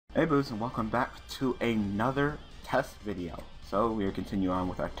Hey Boos, and welcome back to another test video. So we are continuing on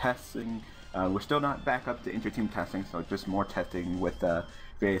with our testing. We're still not back up to inter-team testing, so just more testing with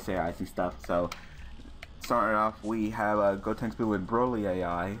various AIs and stuff. So starting off, we have Gotenks Blue with Broly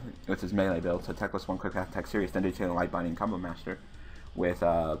AI, which is melee build, so Tech plus 1 quick attack series, then detailing light binding combo master with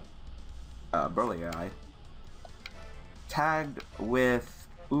Broly AI. Tagged with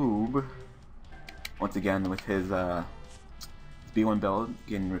Oob, once again with his B1 build,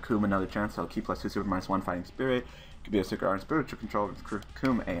 getting Recoome another chance, so Key plus 2 Super minus 1 Fighting Spirit. Could be a Secret Art and Spiritual Control with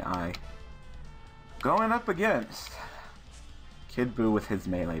Recoome AI. Going up against Kid Buu with his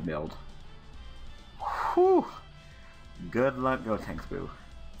melee build. Whew! Good luck, Gotenks Buu.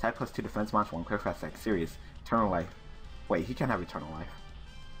 Attack plus 2 Defense minus 1 Quick Fast Attack Series. Eternal Life. Wait, he can't have Eternal Life.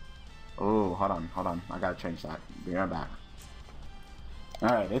 Oh, hold on. I gotta change that. Be right back.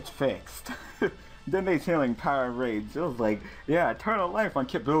 Alright, it's fixed. Then they healing power raids. It was like, yeah, Eternal Life on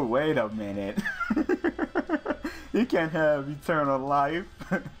Kid Buu. Wait a minute. He can't have Eternal Life.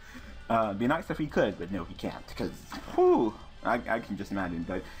 Be nice if he could, but no, he can't. Because, whew, I can just imagine.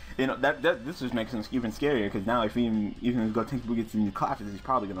 But you know this just makes him even scarier. Because now, if even if Gotenks Buu gets into classes, he's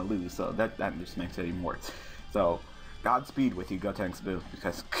probably gonna lose. So that just makes it even worse. So, Godspeed with you, Gotenks Buu,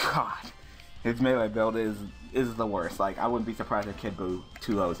 because God, his melee build is the worst. Like, I wouldn't be surprised if Kid Buu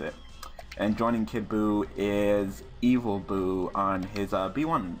 2-0s it. And joining Kid Buu is Evil Buu on his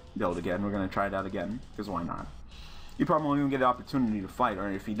B1 build again. We're going to try it out again, because why not? He probably won't even get an opportunity to fight, or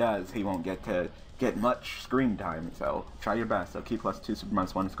if he does, he won't get much screen time. So try your best. So Key plus 2 Super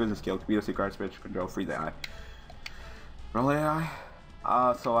minus 1 Exquisite Skill, Computer Secret Art, Spiritual Control, Frieza AI. Broly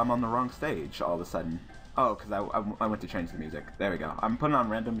AI? So I'm on the wrong stage all of a sudden. Oh, because I went to change the music. There we go. I'm putting on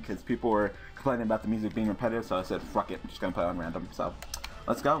random because people were complaining about the music being repetitive, so I said, fuck it, I'm just going to put it on random. So,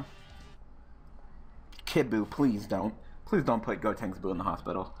 let's go. Kid Buu, please don't put Gotenks Buu in the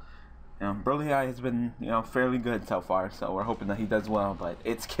hospital. You know, Broly AI has been, fairly good so far, so we're hoping that he does well, but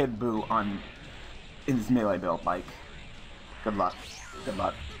it's Kid Buu in his melee build, like, good luck.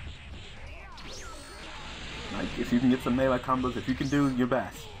 Like, if you can get some melee combos, if you can do your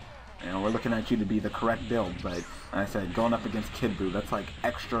best, we're looking at you to be the correct build, but like I said, going up against Kid Buu, that's like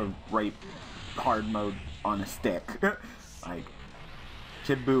extra rape hard mode on a stick. Like,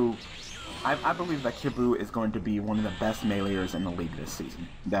 Kid Buu, I believe that Kid Buu is going to be one of the best meleeers in the league this season.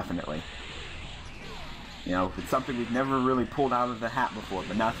 Definitely. It's something we've never really pulled out of the hat before,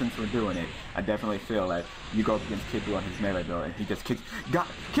 but now since we're doing it, I definitely feel that you go up against Kid Buu on his melee build and he just kicks. God,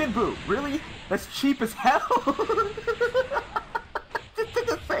 Kid Buu, really? That's cheap as hell! Just did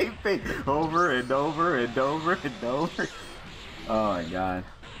the same thing over and over and over and over. Oh my god.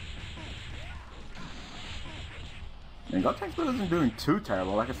 And Gotenks Buu isn't doing too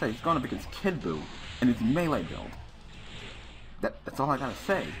terrible. Like I said, he's going up against Kid Buu in his melee build. That's all I gotta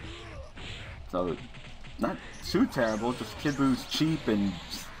say. So, not too terrible, just Kid Buu's cheap and,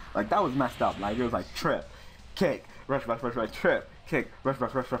 like, that was messed up. Like, it was like, trip, kick, rush, trip, kick, rush.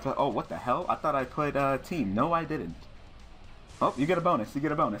 Oh, what the hell? I thought I played team. No, I didn't. Oh, you get a bonus. Be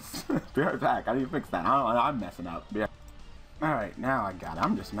right back. I need to fix that. I'm messing up. Yeah. Alright, now I got it.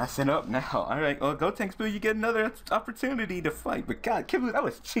 I'm just messing up now. Alright, well, Gotenks Buu, you get another opportunity to fight. But God, Kid Buu, that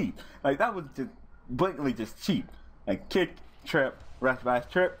was cheap. Like, that was just blatantly just cheap. Like, kick, trip, rush,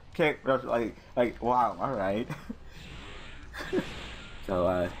 trip, kick, rush, like, wow, alright.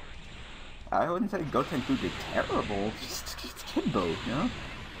 So, I wouldn't say Gotenks Buu did terrible. It's Kid Buu,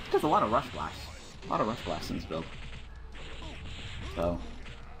 He does a lot of rush blasts. A lot of rush blasts in this build. So,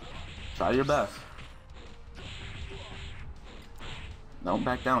 try your best. Don't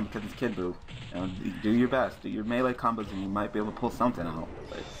back down because it's Kid Buu. Do your best. Do your melee combos and you might be able to pull something out.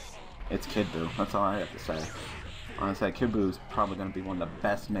 But it's Kid Buu. That's all I have to say. Honestly, Kid Buu is probably going to be one of the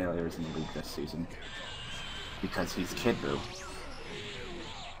best meleeers in the league this season. Because he's Kid Buu.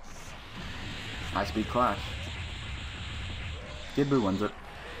 High speed clash. Kid Buu wins it.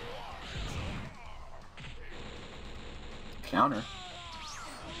 Counter.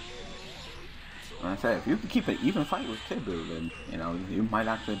 Like I said, if you can keep an even fight with Kid Buu, then, you might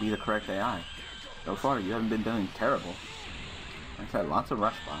actually be the correct AI. So far, you haven't been doing terrible. Like I said, lots of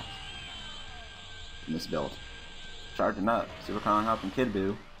rush blasts in this build. Charging up, Super Con helping Kid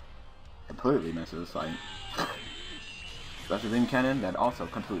Buu. Completely misses, like, Special Beam Cannon, that also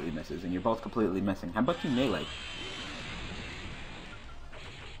completely misses, and you're both completely missing. How about you melee?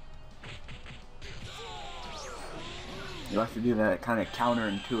 You have to do that kind of counter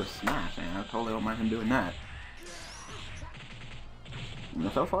into a smash, and I totally don't mind him doing that.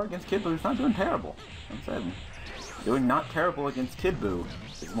 And so far against Kid Buu, he's not doing terrible. Like I said, doing not terrible against Kid Buu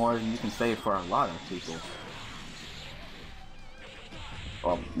is more than you can say for a lot of people.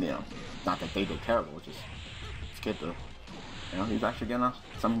 Well, you know, not that they did terrible, it's just Kid Buu. You know, he's actually getting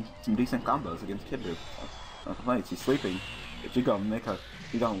some decent combos against Kid Buu. So, no complaints. He's sleeping. If you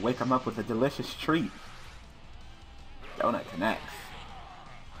you gonna wake him up with a delicious treat. Donut connects.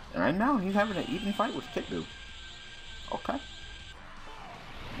 And right now, he's having an even fight with Kid Buu. Okay.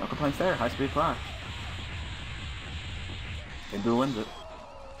 No complaints there. High speed clash. Kid Buu wins it.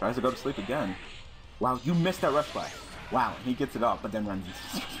 Tries to go to sleep again. Wow, you missed that rush flash. Wow, he gets it off, but then runs.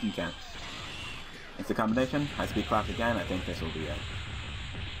 You can't. It's a combination. High speed clash again. I think this will be it.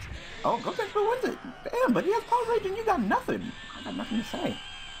 Oh, go Kid Buu wins it. Damn, but he has power rage and you got nothing. I got nothing to say.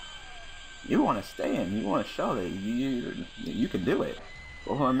 You want to stay in. You want to show that you can do it.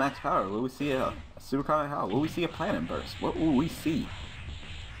 Go on max power. Will we see a super Kai Hell? Will we see a planet burst? What will we see?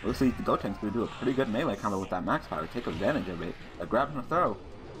 We'll see the Gotenks do a pretty good melee combo with that max power. Take advantage of it. A grab and a throw.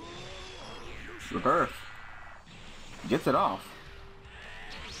 Rebirth. Gets it off.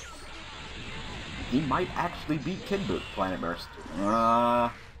 He might actually beat Kid Buu. Planet burst.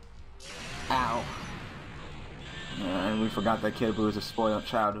 Ow. And we forgot that Kid Buu is a spoiled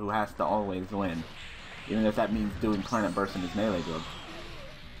child who has to always win. Even if that means doing planet burst in his melee build.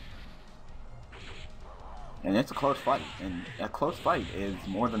 And it's a close fight. And a close fight is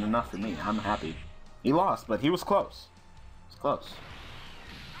more than enough for me. I'm happy. He lost, but he was close. It's close.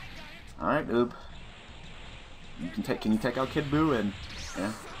 Alright, Oob. Can you take out Kid Buu and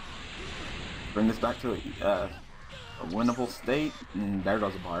bring this back to a winnable state? And there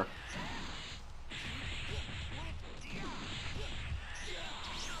goes a bar.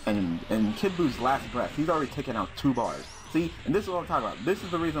 And Kid Buu's last breath, he's already taken out 2 bars. See, and this is what I'm talking about. This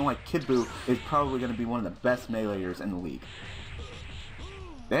is the reason why Kid Buu is probably going to be one of the best meleeers in the league.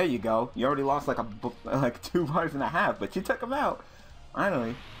 There you go. You already lost like 2 bars and a half, but you took him out.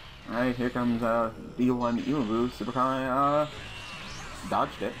 Finally. Alright, here comes B1 Iwabu. Super Kai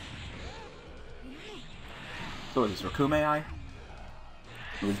dodged it. So is this Recoome AI?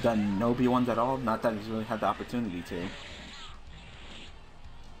 Who's done no B1s at all? Not that he's really had the opportunity to.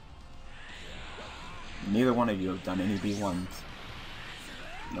 Neither one of you have done any B1s.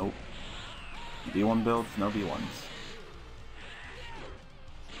 Nope. B1 builds, no B1s.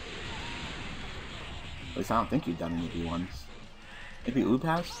 At least I don't think you've done any B1s. Maybe Oob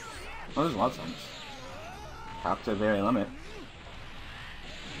has? Oh, there's a lot of times. Top to the very limit.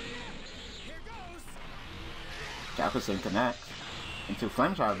 Jefferson connects into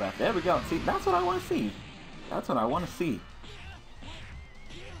Flame Shower Breath. There we go. See, that's what I want to see. That's what I want to see.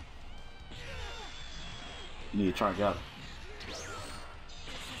 You need to charge up.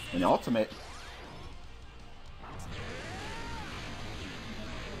 And the ultimate.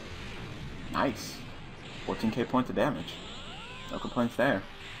 Nice. 14k points of damage. No complaints there.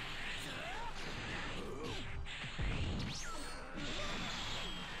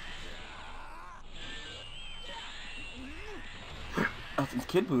 Since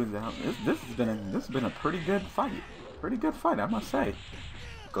Kid Buu is out, this has been a pretty good fight. Pretty good fight, I must say.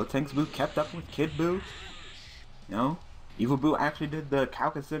 Gotenks Buu kept up with Kid Buu. You know, Evil Buu actually did the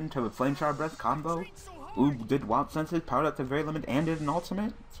Caucasus to the Flame Shower Breath combo. Oob did Wild Senses, powered up to the very limit, and did an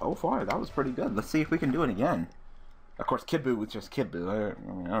ultimate. So far, that was pretty good. Let's see if we can do it again. Of course, Kid Buu was just Kid Buu.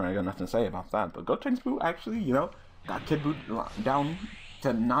 I got nothing to say about that. But Gotenks Buu actually, you know, got Kid Buu down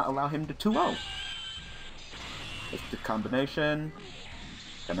to not allow him to 2-0. It's the combination.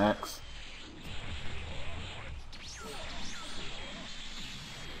 Connects.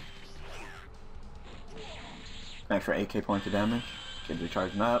 Extra 8k points of damage. Kid Buu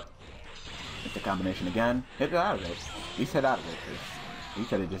charging up. Hit the combination again. Hit it out of it. He's hit out of it. He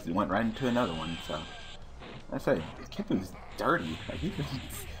could have just went right into another one. So I say, Kid Buu's dirty. Like he's been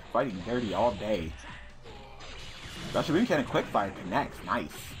fighting dirty all day. Especially when getting quick fire connects. Nice.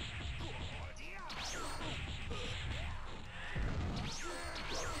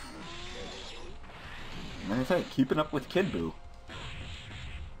 Like I say, keeping up with Kid Buu.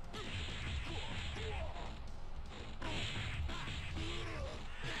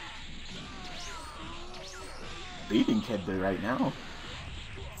 Beating Kid Buu right now.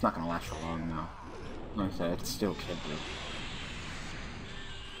 It's not gonna last for long though. Like I said, it's still Kid Buu.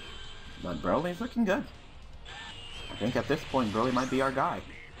 But Broly's looking good. I think at this point Broly might be our guy.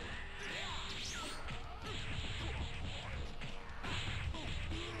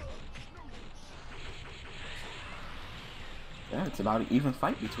 Yeah, it's about an even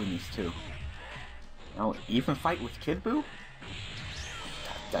fight between these two. Now, even fight with Kid Buu?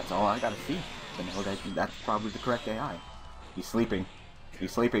 That's all I gotta see. To know that that's probably the correct AI. He's sleeping.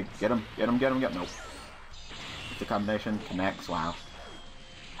 He's sleeping. Get him. Get him. Get him. Get him. Nope. It's a combination. Connects. Wow.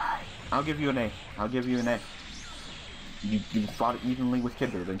 Alright. I'll give you an A. I'll give you an A. you fought evenly with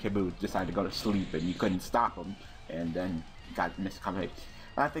Kid Buu, then Kid Buu decided to go to sleep and you couldn't stop him, and then got missed combination.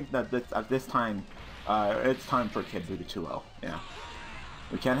 I think that at this time, it's time for Kid Buu to 2-0. Yeah,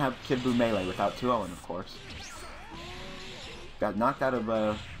 we can't have Kid Buu melee without 2-0, of course. Got knocked out of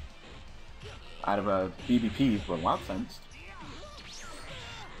a BBP for Wild Sense.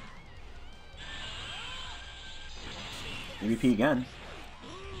 BBP again.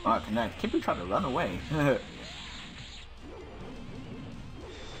 Oh, connect. Kid Buu tried to run away.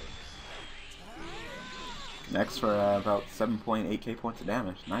 Next for about 7.8k points of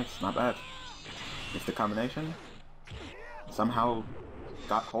damage. Nice, not bad. It's the combination. Somehow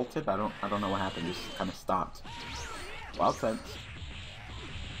got halted. I don't know what happened. Just kind of stopped. Wild Sense.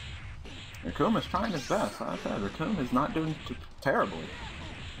 Recoome is trying his best. Like I said, Recoome is not doing terribly.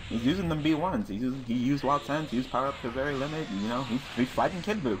 He's using them B1s. He used Wild Sense. He used power up to the very limit. You know, he's fighting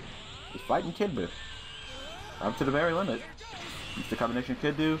Kid Buu. He's fighting Kid Buu. Up to the very limit. It's the combination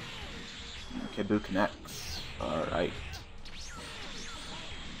Kid Buu. Kid Buu connects. Alright.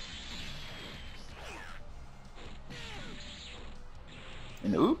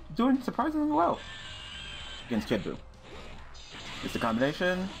 And Oop doing surprisingly well against Kid Buu. It's the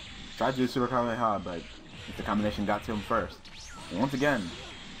combination. Tried to do Super Kamehameha, but it's the combination got to him first. And once again,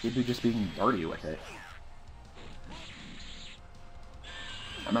 Kid Buu just being dirty with it.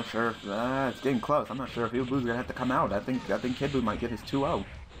 I'm not sure if it's getting close. I'm not sure if Evil Boo's gonna have to come out. I think Kid Buu might get his 2-0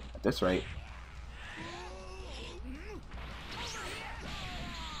 at this rate.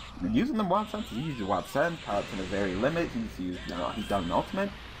 And using the Wild Sense, he used Wild Sense, power up to the very limit. He's done an ultimate.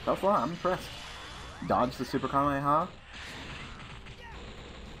 So far, I'm impressed. Dodged the Super Kamehameha.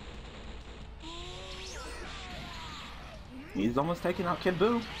 He's almost taking out Kid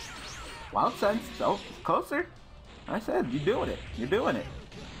Buu. Wild Sense, oh, closer. I said, you're doing it. You're doing it.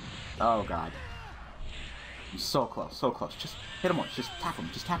 Oh god. You're so close, so close. Just hit him once. Just tap him.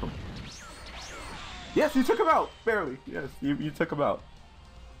 Just tap him. Yes, you took him out. Barely. Yes, you took him out.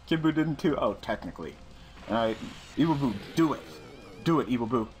 Kid Buu didn't too. Oh, technically. Alright, Evil Buu, do it. Do it, Evil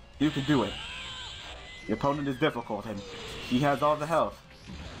Buu. You can do it. Your opponent is difficult and he has all the health.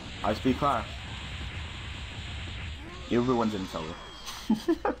 High speed class. Evil Buu wins in solo.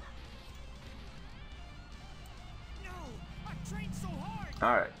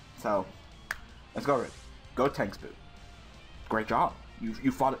 Alright, so let's go, Rick. Go Tanks Buu. Great job.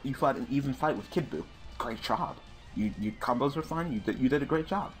 You fought an even fight with Kid Buu. Great job. Your combos were fine. You did a great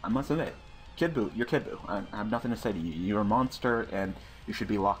job. I must admit. Kid Buu, you're Kid Buu. I have nothing to say to you. You're a monster and you should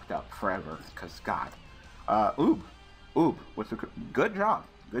be locked up forever. Cause God. Oob, with good job.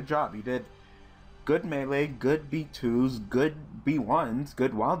 Good job. You did good melee, good B2s, good B1s,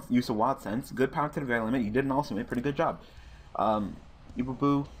 good use of Wild Sense, good power to the very limit. You did an ultimate. Pretty good job. Evil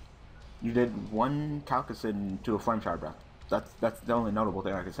Buu, you did one Calcus into a Flame Shower Breath. That's the only notable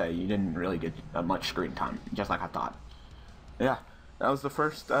thing I could say. You didn't really get much screen time, just like I thought. Yeah, that was the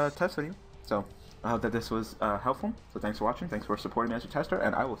first test video. So I hope that this was helpful. So thanks for watching. Thanks for supporting me as a tester,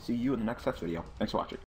 and I will see you in the next test video. Thanks for watching.